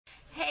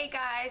Hey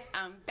guys,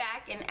 I'm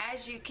back, and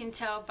as you can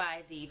tell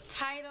by the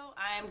title,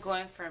 I am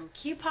going from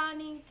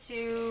couponing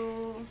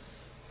to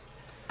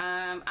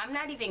I'm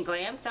not even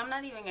glam, so I'm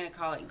not even gonna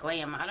call it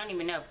glam. I don't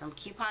even know. From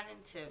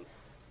couponing to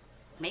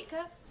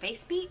makeup,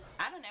 face beat,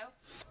 I don't know.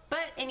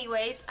 But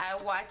anyways, I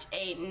watched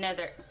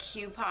another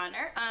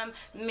couponer,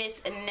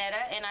 Miss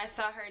Netta, and I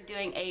saw her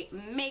doing a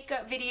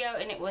makeup video,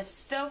 and it was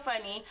so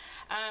funny.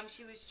 I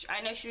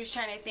know she was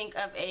trying to think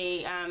of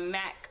a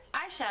MAC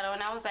eyeshadow,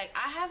 and I was like,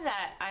 I have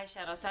that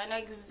eyeshadow, so I know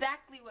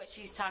exactly what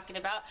she's talking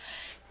about.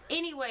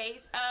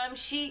 Anyways,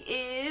 she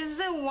is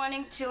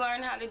wanting to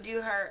learn how to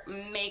do her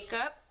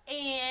makeup.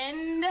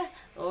 And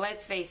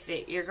let's face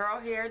it, your girl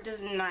here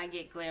does not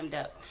get glammed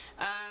up.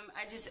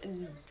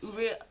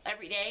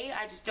 Every day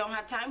I just don't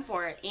have time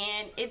for it,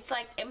 and it's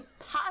like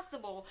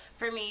impossible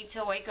for me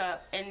to wake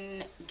up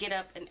and get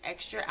up an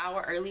extra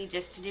hour early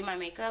just to do my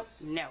makeup.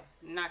 No,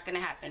 not gonna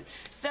happen.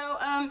 So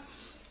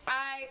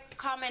I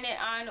commented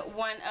on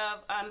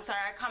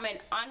I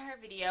commented on her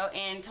video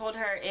and told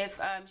her if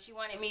she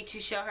wanted me to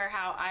show her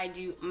how I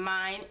do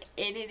mine,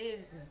 and it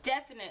is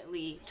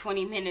definitely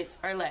 20 minutes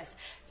or less.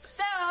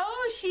 So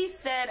she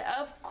said,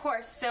 of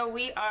course. So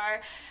we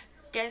are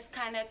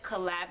kind of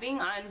collabing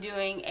on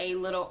doing a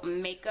little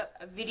makeup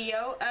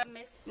video.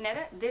 Miss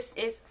Netta, this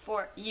is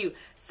for you.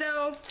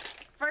 So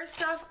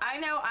first off, I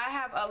know I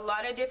have a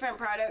lot of different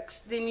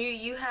products than you.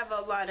 You have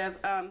a lot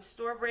of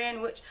store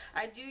brand, which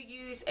I do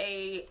use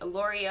a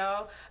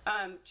L'Oreal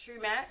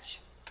True Match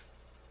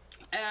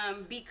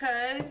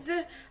because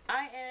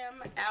I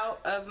am out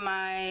of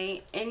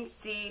my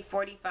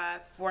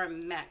NC45 for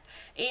MAC,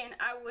 and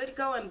I would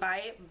go and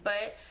buy it,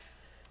 but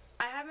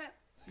I haven't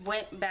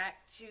went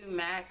back to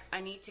MAC. I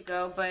need to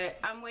go, but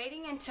I'm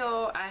waiting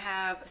until I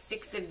have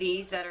 6 of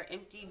these that are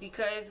empty,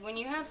 because when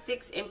you have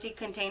 6 empty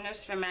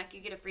containers from MAC,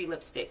 you get a free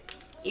lipstick.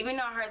 Even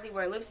though I hardly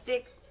wear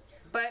lipstick,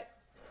 but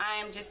I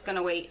am just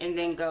gonna wait and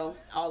then go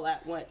all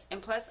at once.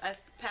 And plus, I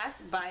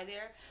passed by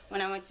there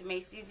when I went to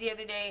Macy's the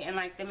other day, and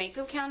like the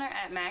makeup counter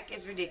at MAC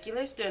is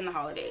ridiculous during the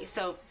holidays,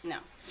 so no.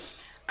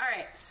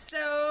 Alright,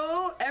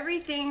 so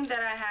everything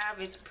that I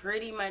have is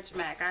pretty much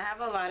MAC. I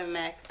have a lot of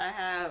MAC. I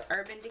have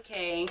Urban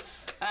Decay.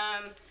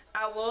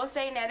 I will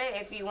say, Netta,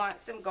 if you want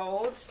some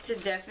golds, to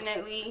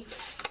definitely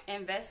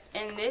invest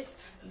in this.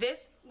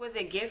 This was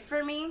a gift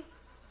for me.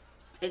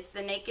 It's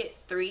the Naked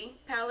 3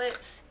 palette,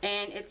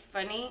 and it's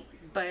funny,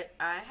 but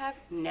I have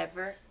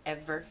never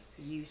ever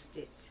used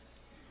it.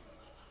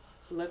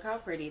 Look how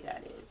pretty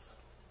that is.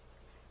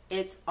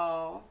 It's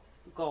all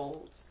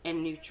golds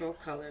and neutral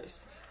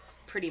colors,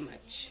 pretty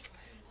much,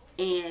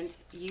 and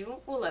you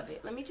will love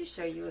it. Let me just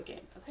show you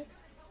again, okay?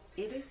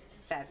 It is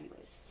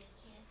fabulous,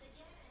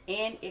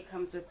 and it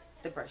comes with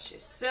the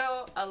brushes.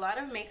 So a lot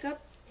of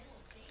makeup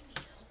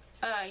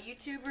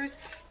YouTubers,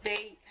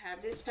 they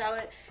have this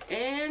palette,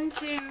 and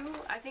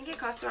I think it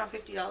costs around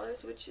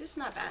 $50, which is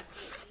not bad.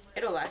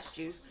 It'll last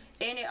you,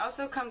 and it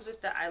also comes with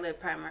the eyelid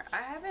primer.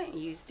 I haven't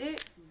used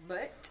it,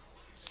 but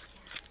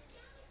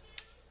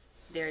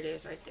there it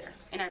is right there.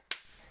 And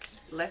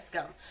let's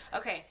go.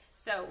 Okay,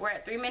 so we're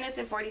at 3 minutes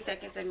and 40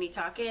 seconds of me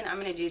talking. I'm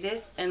gonna do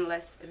this in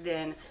less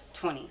than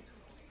 20,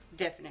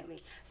 definitely.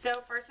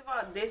 So first of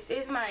all, this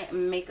is my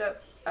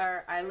makeup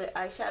or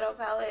eyeshadow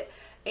palette,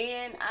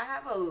 and I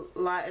have a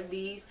lot of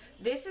these.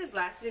 This has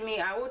lasted me,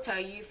 I will tell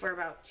you, for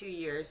about 2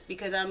 years,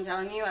 because I'm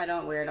telling you, I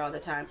don't wear it all the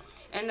time.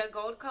 And the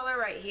gold color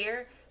right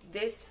here,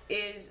 this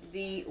is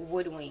the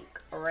Woodwink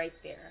right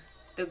there,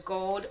 the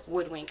gold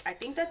Woodwink. I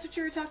think that's what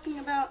you were talking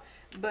about,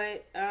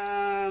 but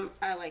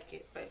I like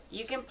it. But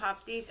you can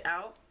pop these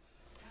out,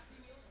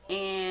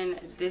 and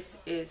this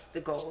is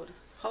the gold.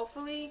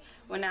 Hopefully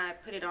when I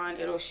put it on,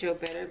 it'll show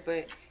better,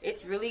 but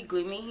it's really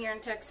gloomy here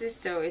in Texas,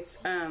 so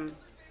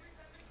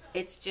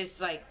it's just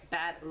like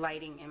bad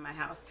lighting in my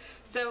house.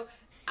 So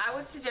I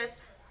would suggest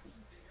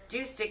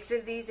do 6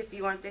 of these if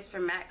you want this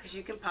from MAC, because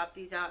you can pop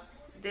these out.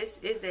 This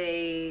is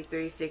a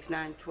 3, 6,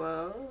 9,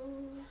 12,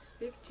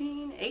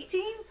 15,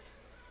 18?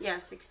 Yeah,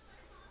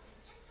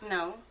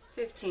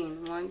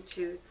 15. 1,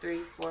 2, 3,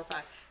 4,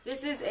 5.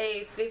 This is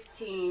a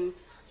 15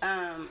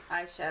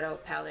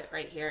 eyeshadow palette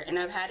right here, and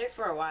I've had it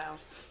for a while.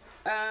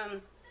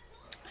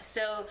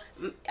 So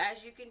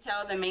as you can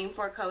tell, the main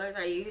 4 colors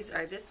I use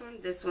are this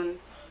one, this one,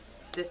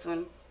 this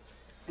one,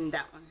 and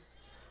that one,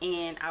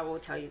 and I will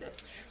tell you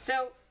this.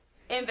 So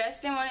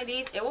invest in one of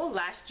these. It will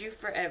last you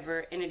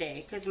forever in a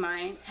day, because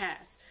mine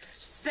has.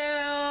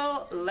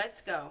 So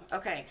let's go.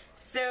 Okay,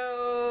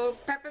 so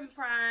Prep and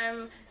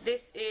Prime.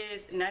 This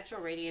is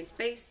Natural Radiance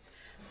Base.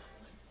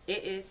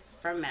 It is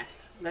from MAC.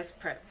 Let's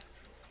prep.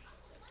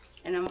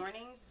 In the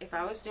mornings, if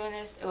I was doing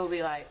this, it would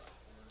be like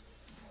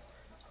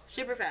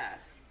super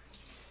fast.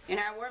 And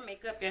I wore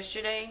makeup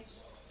yesterday,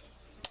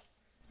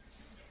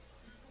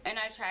 and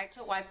I tried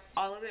to wipe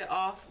all of it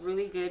off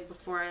really good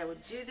before I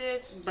would do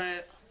this,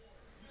 but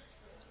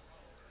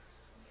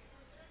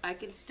I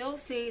can still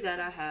see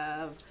that I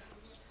have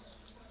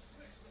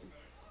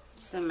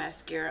some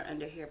mascara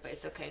under here, but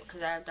it's okay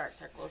because I have dark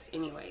circles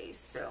anyways.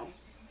 So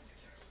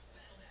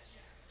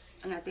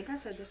and I think I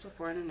said this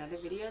before in another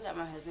video, that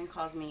my husband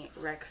calls me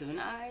raccoon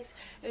eyes.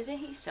 Isn't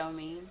he so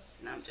mean?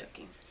 No, I'm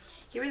joking.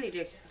 He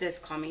really does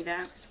call me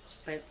that,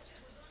 but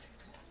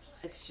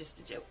it's just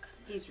a joke.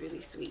 He's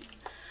really sweet.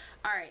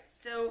 Alright,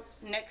 so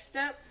next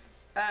up,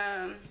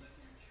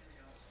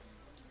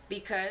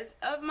 because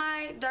of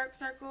my dark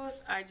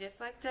circles, I just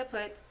like to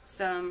put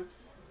some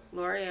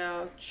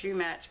L'Oreal True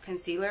Match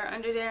concealer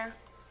under there.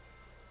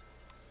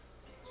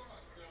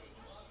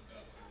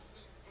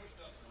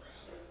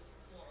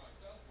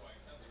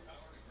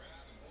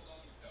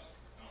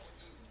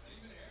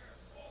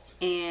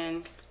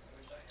 And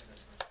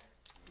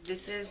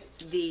this is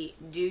the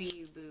Do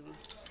You Boo.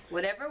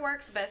 Whatever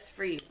works best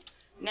for you.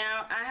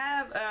 Now, I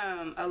have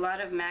a lot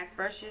of MAC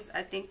brushes.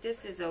 I think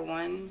this is a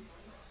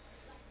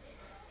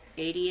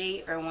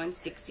 188 or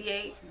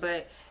 168,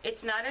 but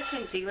it's not a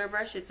concealer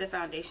brush, it's a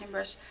foundation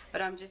brush,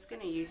 but I'm just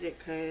going to use it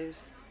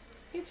because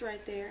it's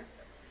right there.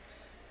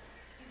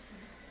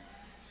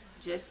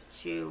 Just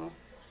to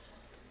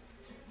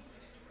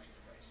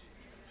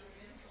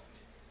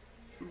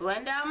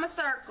blend out my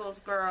circles,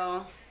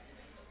 girl.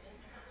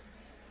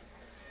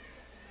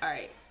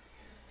 Alright.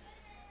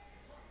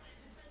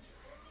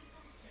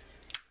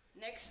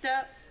 Next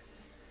up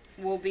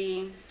will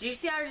be, do you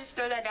see how I just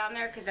throw that down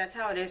there? Because that's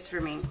how it is for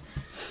me.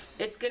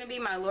 It's going to be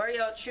my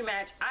L'Oreal True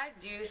Match. I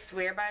do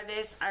swear by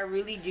this. I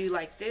really do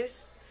like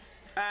this.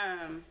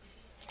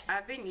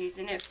 I've been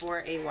using it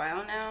for a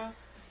while now.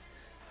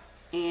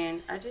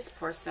 And I just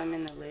pour some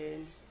in the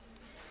lid.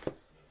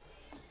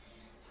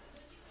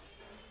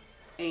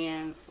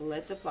 And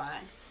let's apply.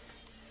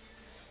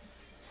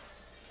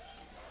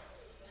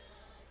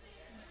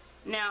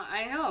 Now,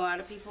 I know a lot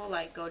of people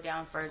like go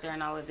down further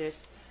and all of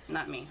this.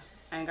 Not me.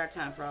 I ain't got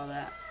time for all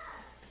that.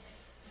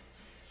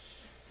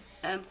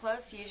 And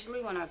plus,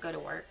 usually when I go to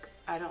work,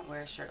 I don't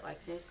wear a shirt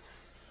like this.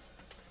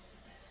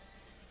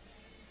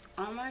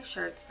 All my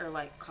shirts are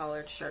like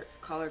collared shirts,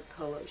 collared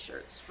polo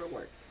shirts for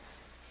work.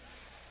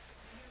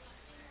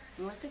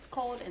 Unless it's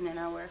cold, and then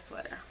I wear a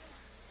sweater.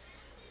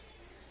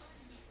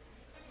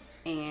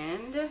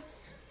 And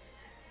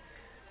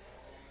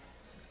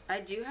I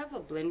do have a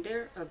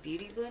blender, a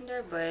beauty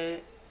blender,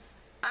 but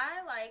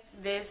I like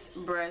this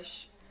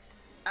brush.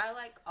 I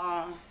like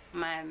all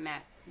my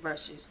MAC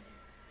brushes.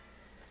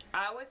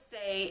 I would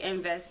say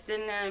invest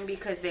in them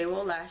because they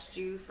will last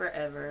you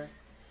forever.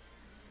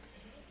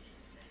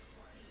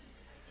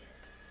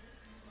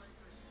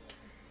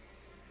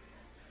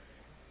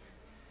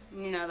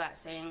 You know that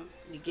saying,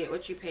 you get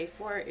what you pay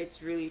for?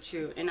 It's really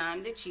true. And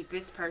I'm the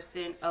cheapest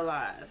person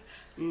alive.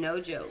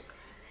 No joke.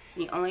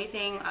 The only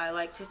thing I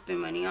like to spend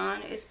money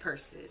on is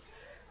purses.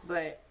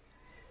 But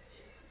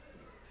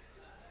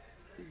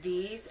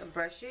these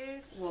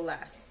brushes will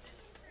last.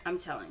 I'm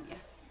telling you.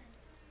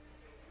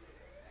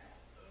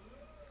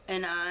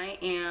 And I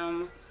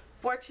am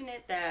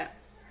fortunate that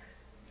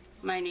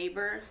my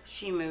neighbor,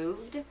 she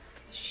moved.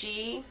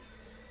 She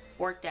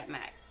worked at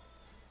MAC.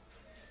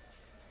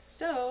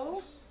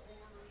 So,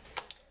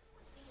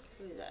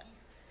 look at that.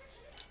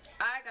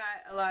 I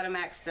got a lot of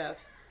MAC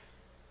stuff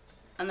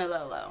on the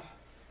low.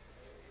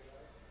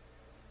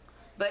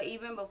 But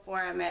even before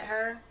I met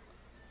her,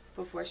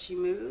 before she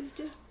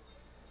moved,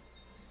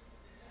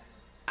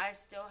 I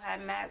still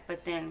had MAC,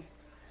 but then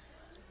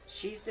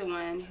she's the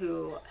one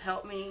who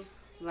helped me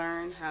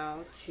learn how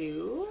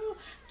to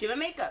do my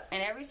makeup.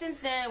 And ever since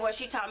then, what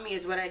she taught me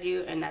is what I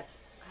do, and that's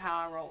how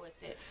I roll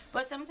with it.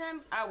 But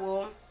sometimes I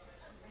will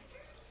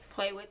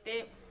play with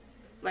it.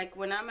 Like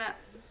when I'm at,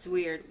 it's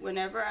weird,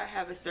 whenever I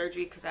have a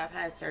surgery, because I've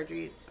had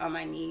surgeries on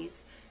my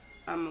knees,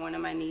 one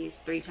of my knees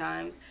 3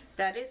 times,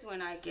 that is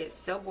when I get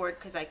so bored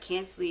because I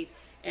can't sleep,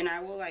 and I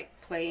will like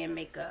play in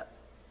makeup.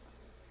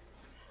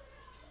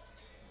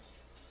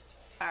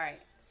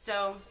 Alright,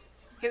 so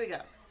here we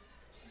go.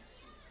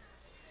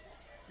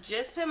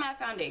 Just put my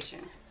foundation.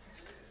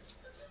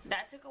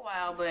 That took a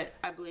while, but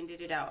I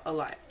blended it out a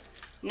lot.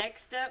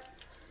 Next up,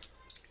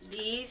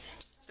 these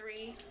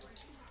 3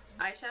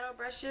 eyeshadow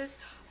brushes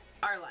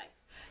are life.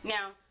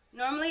 Now,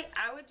 normally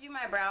I would do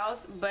my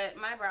brows, but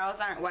my brows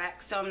aren't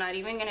waxed, so I'm not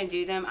even going to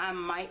do them. I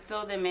might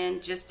fill them in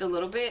just a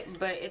little bit,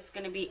 but it's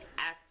going to be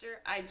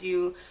after I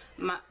do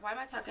my, why am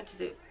I talking to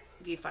the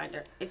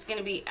viewfinder? It's going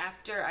to be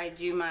after I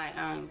do my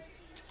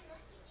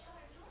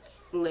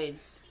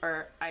lids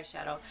or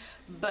eyeshadow,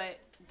 but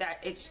that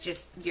it's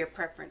just your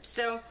preference.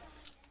 So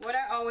what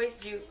I always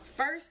do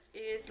first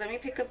is, let me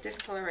pick up this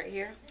color right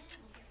here.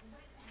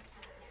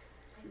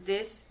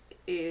 This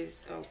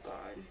is, oh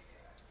god,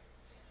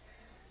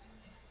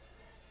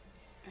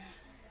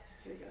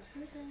 here we go.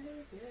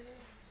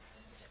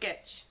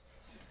 Sketch.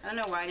 I don't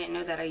know why I didn't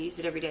know that. I use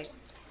it every day.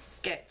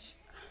 Sketch.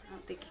 I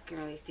don't think you can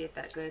really see it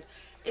that good.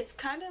 It's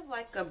kind of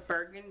like a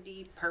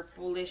burgundy,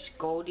 purplish,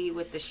 goldy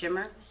with the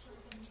shimmer.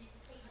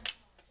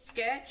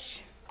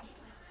 Sketch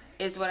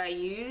is what I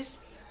use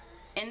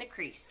in the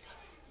crease.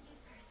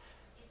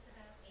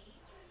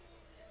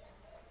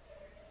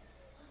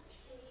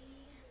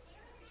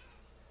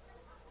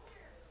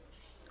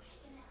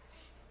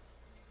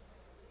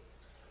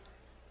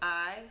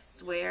 I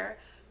swear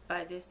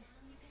by this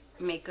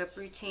makeup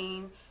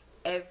routine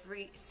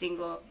every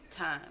single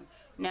time.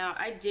 Now,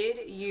 I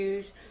did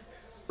use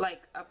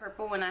like a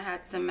purple when I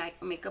had some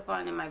makeup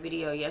on in my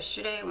video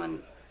yesterday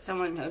when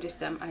someone noticed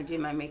them. I did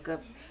my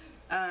makeup.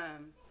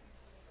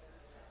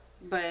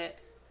 But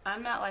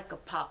I'm not like a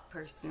pop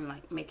person,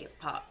 like make it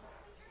pop.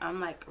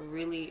 I'm like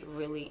really,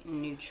 really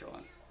neutral.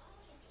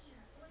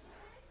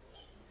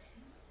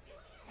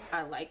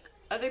 I like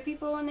other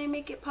people when they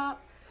make it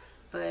pop,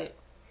 but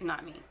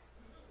not me.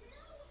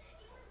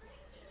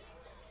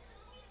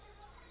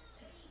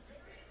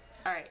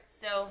 Alright,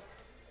 so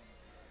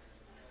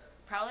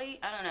probably,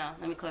 I don't know,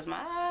 let me close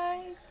my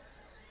eyes.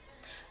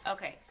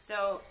 Okay,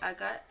 so I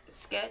got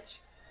sketch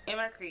in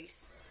my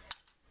crease.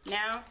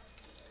 Now,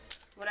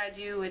 what I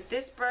do with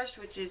this brush,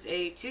 which is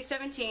a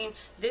 217,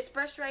 this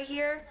brush right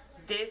here,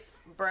 this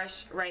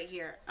brush right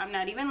here. I'm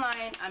not even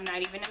lying, I'm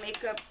not even a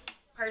makeup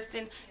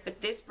person, but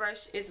this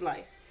brush is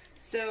life.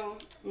 So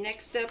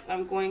next up,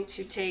 I'm going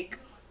to take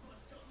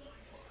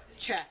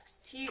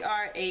Trax,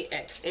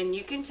 T-R-A-X, and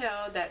you can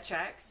tell that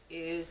Trax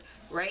is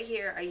right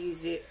here. I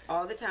use it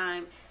all the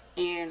time,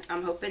 and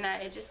I'm hoping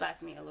that it just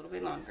lasts me a little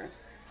bit longer.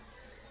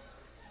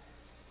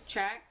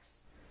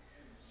 Trax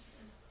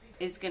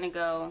is gonna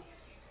go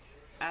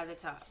at the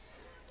top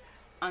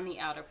on the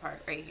outer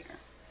part right here.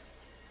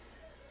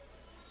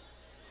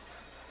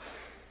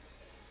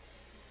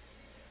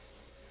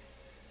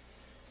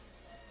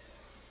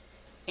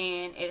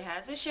 And it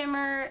has a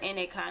shimmer, and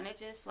it kind of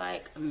just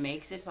like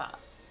makes it pop.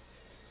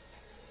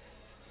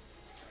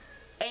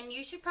 And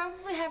you should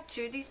probably have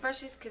two of these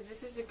brushes because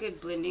this is a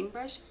good blending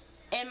brush,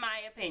 in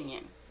my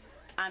opinion.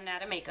 I'm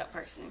not a makeup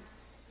person.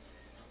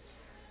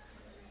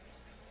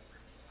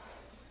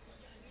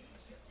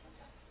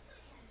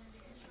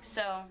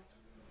 So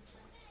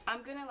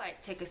I'm gonna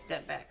like take a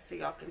step back so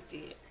y'all can see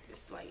it.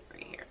 This light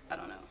right here. I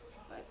don't know,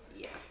 but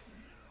yeah.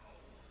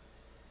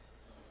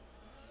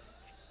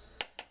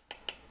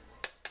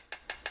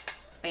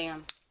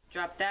 Bam.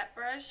 Drop that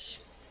brush.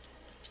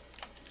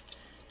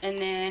 And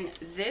then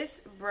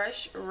this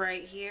brush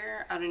right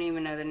here, I don't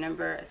even know the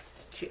number.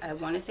 I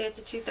want to say it's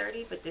a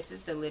 230, but this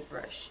is the lid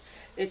brush.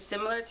 It's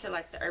similar to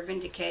like the Urban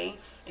Decay.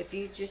 If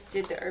you just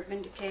did the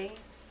Urban Decay,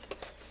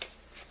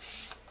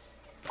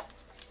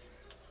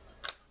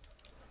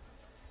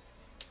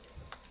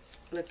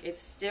 look,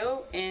 it's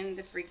still in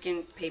the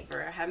freaking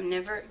paper. I have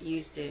never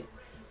used it.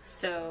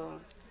 So,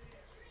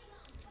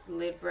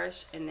 lid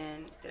brush, and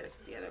then there's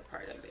the other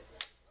part of it.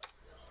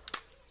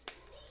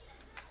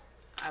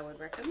 I would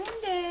recommend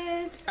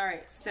it.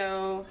 Alright,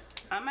 so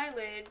on my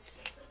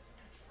lids,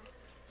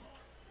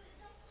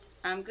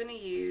 I'm gonna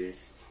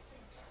use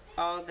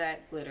All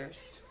That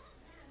Glitters.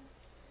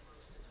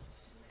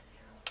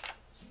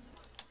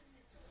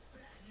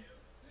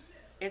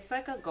 It's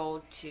like a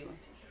gold too.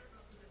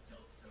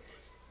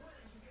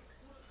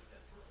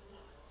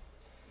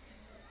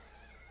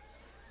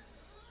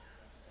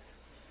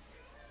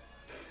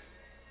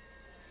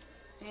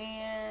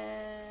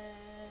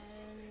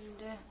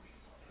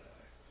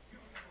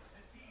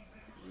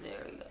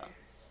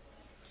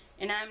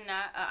 And I'm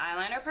not an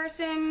eyeliner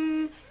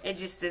person. It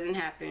just doesn't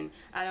happen.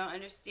 I don't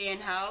understand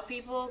how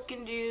people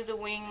can do the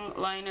wing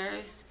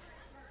liners.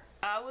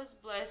 I was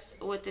blessed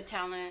with the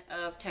talent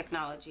of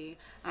technology.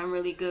 I'm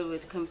really good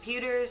with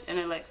computers and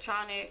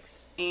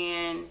electronics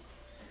and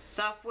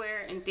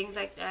software and things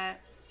like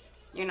that.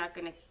 You're not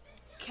gonna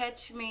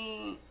catch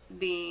me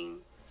being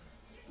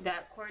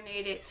that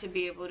coordinated to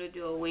be able to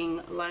do a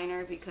wing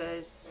liner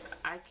because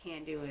I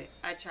can't do it.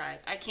 I tried.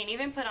 I can't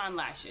even put on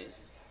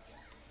lashes.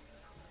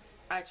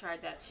 I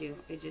tried that too.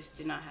 It just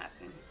did not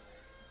happen.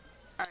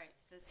 Alright,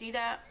 so see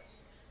that?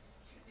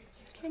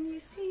 Can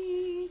you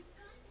see?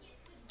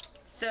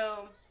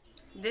 So,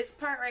 this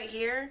part right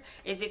here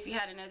is if you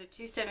had another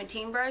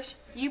 217 brush,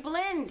 you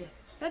blend.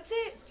 That's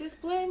it.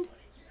 Just blend.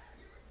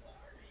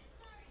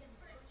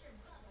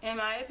 In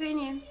my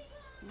opinion,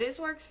 this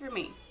works for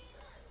me.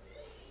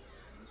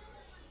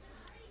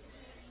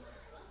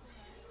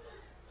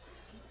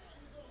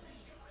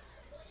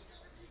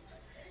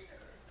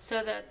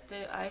 So that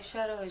the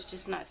eyeshadow is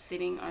just not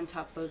sitting on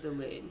top of the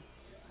lid.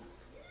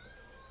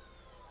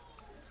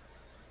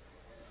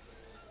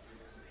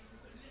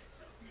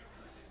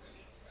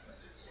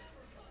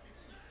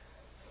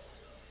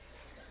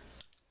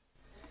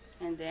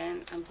 And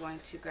then I'm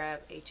going to grab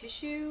a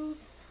tissue.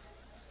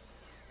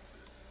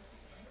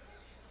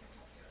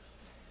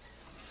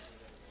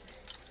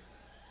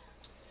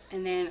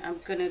 And then I'm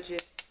gonna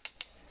just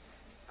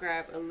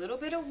grab a little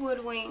bit of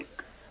Woodwink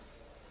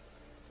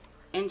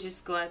and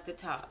just go at the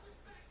top.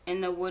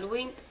 And the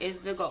Woodwink is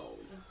the gold.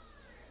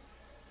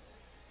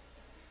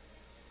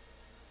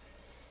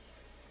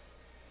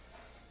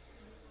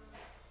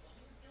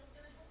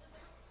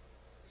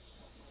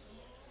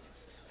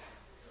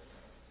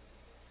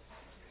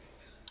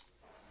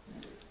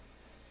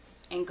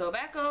 And go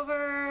back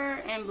over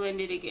and blend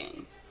it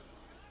again.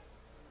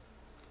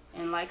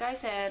 And like I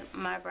said,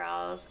 my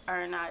brows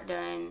are not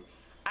done.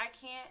 I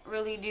can't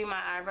really do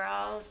my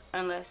eyebrows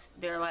unless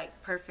they're like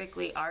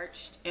perfectly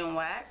arched and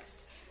waxed,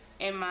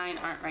 and mine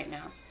aren't right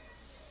now.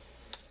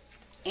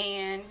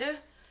 And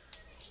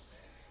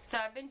so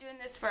I've been doing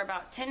this for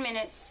about 10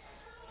 minutes,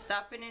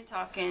 stopping and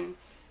talking,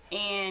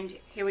 and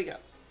here we go.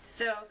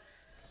 So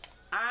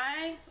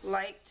I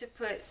like to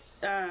put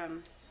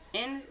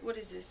in, what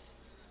is this?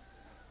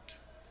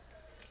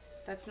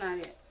 That's not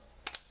it.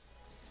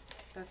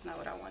 That's not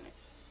what I wanted.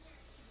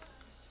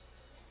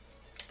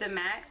 The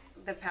MAC,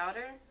 the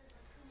powder,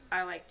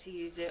 I like to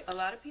use it. A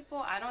lot of people,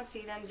 I don't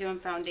see them doing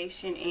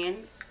foundation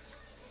and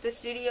the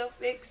Studio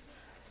Fix,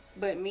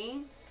 but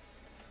me,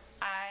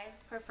 I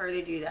prefer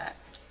to do that.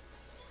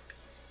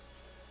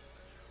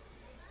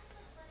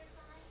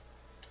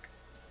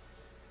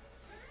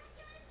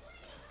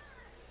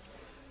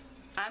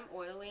 I'm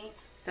oily,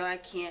 so I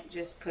can't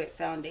just put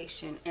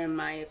foundation, in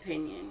my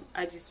opinion.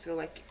 I just feel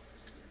like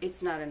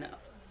it's not enough.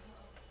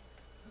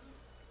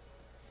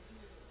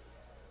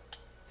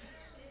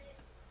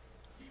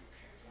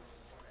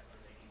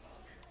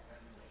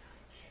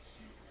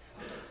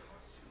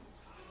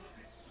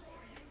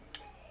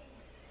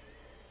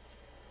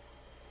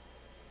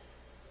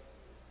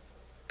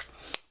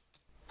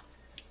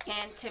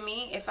 And to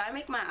me, if I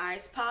make my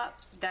eyes pop,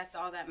 that's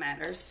all that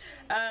matters.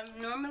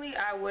 Normally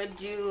I would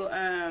do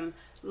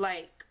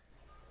like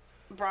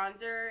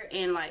bronzer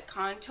and like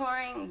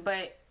contouring,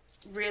 but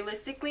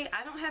realistically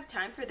I don't have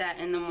time for that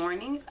in the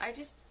mornings. I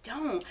just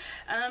don't.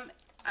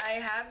 I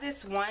have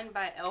this one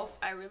by e.l.f.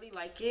 I really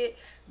like it,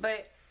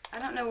 but I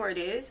don't know where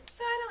it is,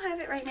 so I don't have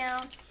it right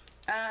now.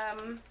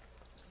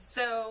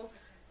 So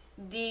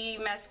the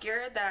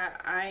mascara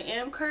that I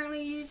am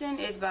currently using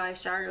is by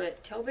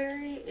Charlotte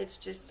Tilbury. It's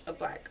just a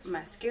black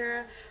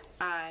mascara.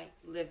 I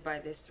live by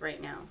this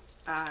right now.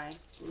 I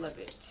love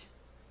it.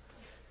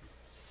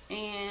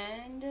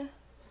 And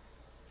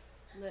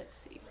let's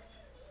see.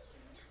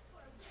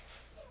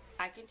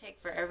 I can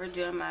take forever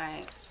doing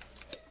my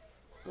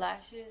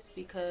lashes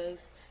because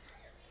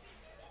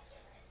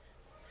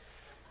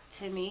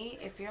to me,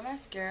 if your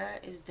mascara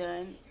is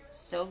done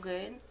so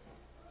good,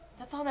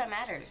 that's all that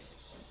matters.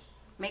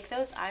 Make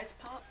those eyes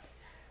pop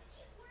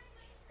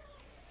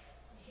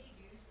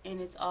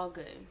and it's all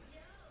good.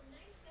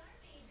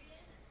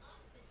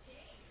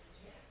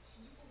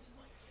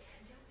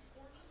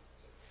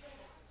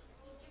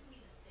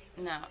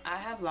 Now, I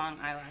have long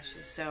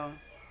eyelashes, so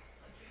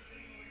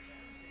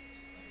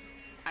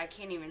I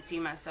can't even see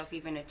myself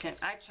even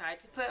attempt. I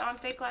tried to put on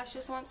fake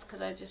lashes once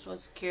because I just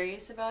was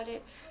curious about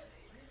it.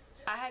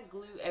 I had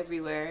glue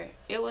everywhere.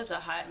 It was a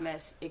hot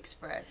mess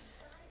express.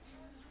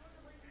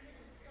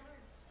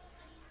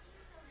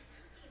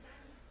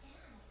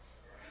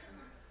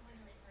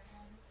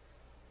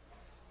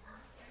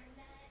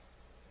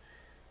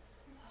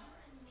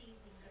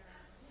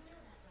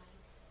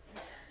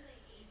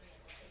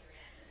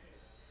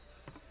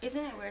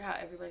 Isn't it weird how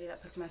everybody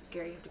that puts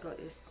mascara, you have to go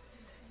this?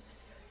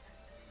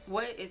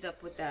 What is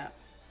up with that?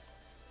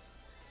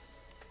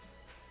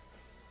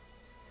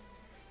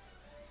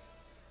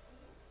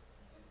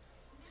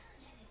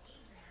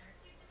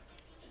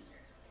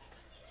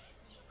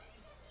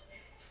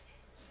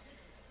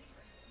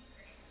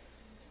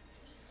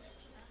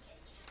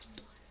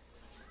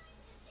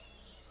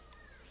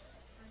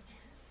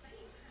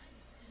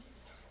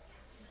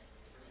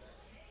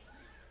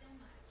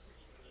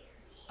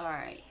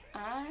 Alright,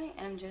 I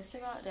am just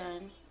about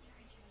done.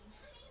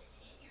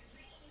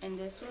 And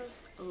this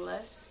was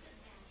less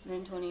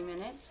than 20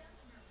 minutes.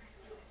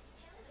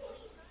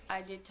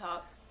 I did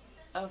talk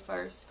a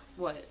first,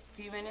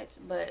 few minutes,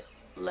 but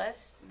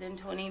less than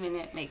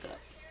 20-minute makeup.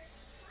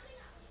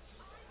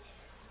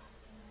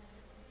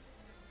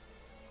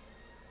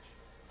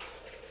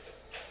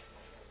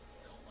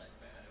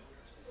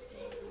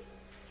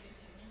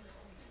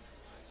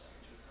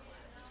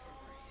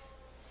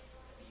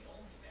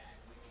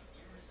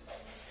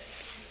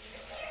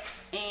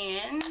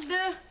 And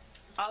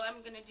all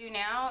I'm gonna do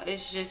now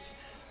is just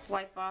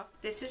wipe off.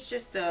 This is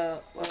just a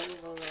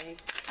olive olay.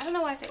 I don't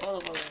know why I say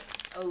olive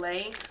olay.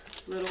 Olay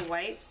little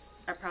wipes.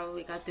 I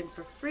probably got them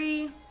for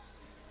free,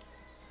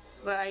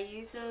 but I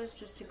use those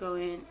just to go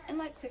in and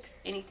like fix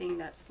anything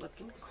that's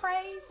looking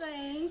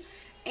crazy.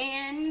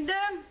 And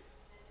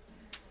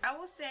I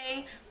will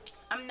say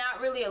I'm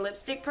not really a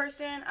lipstick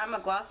person. I'm a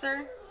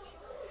glosser.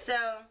 So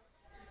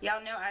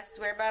y'all know I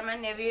swear by my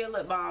Nivea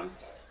lip balm.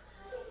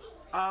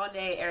 All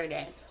day, every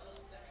day.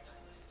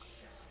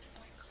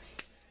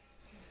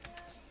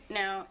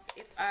 Now,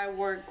 if I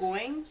were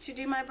going to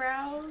do my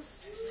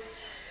brows,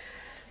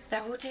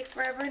 that will take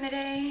forever in a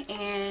day.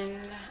 And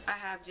I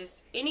have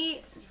just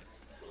any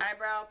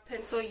eyebrow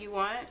pencil you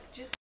want.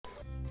 Just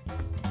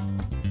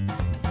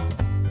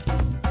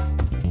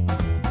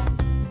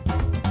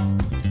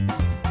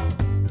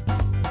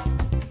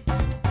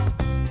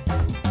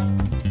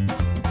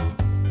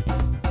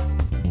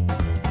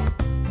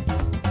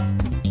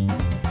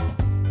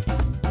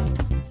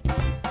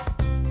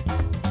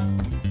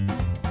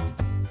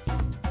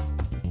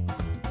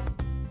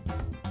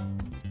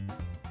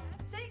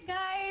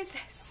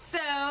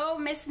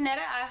Miss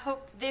Netta, I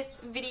hope this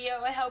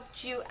video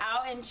helped you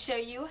out and show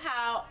you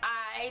how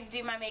I I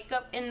do my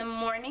makeup in the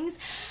mornings,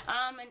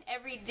 an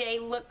everyday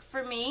look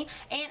for me,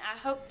 and I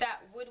hope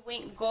that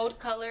Woodwink gold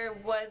color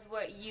was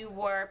what you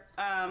were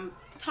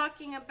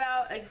talking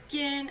about.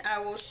 Again, I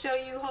will show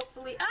you,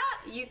 hopefully,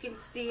 you can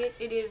see it,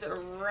 it is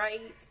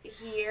right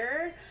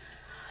here.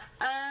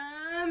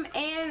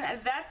 And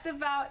that's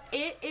about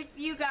it. If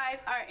you guys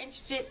are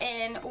interested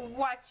in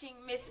watching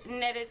Miss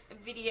Netta's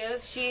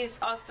videos, she's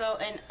also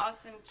an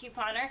awesome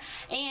couponer,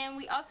 and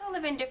we also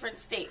live in different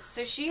states,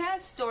 so she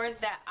has stores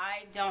that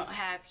I don't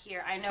have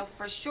here. I know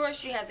for sure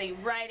she has a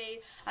Rite Aid.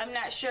 I'm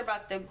not sure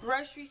about the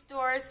grocery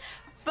stores,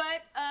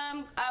 but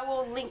I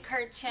will link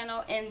her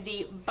channel in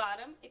the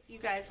bottom if you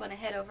guys want to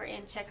head over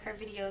and check her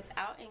videos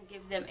out and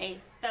give them a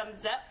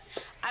thumbs up.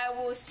 I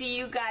will see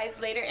you guys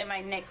later in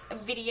my next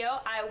video.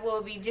 I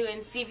will be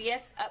doing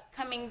CVS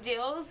upcoming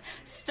deals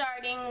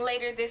starting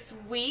later this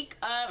week.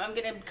 I'm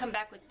going to come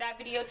back with that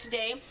video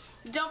today.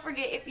 Don't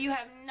forget, if you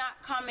have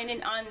not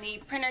commented on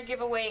the printer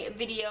giveaway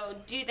video,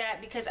 do that,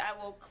 because I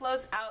will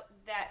close out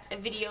that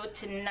video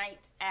tonight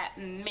at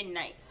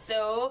midnight.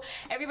 So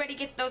everybody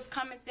get those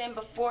comments in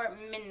before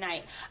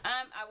midnight.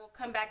 I will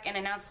come back and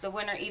announce the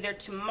winner either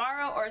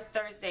tomorrow or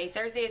Thursday.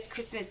 Thursday is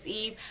Christmas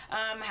Eve.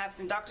 I have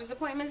some doctor's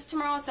appointments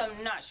tomorrow, so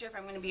I'm not sure if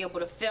I'm going to be able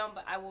to film,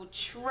 but I will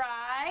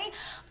try.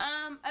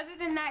 Other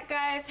than that,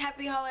 guys,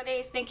 happy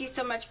holidays. Thank you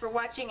so much for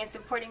watching and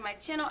supporting my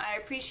channel. I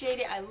appreciate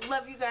it. I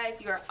love you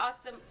guys. You are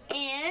awesome,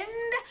 and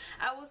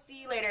I will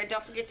see you later.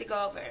 Don't forget to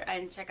go over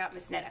and check out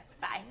Miss Netta.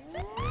 Bye.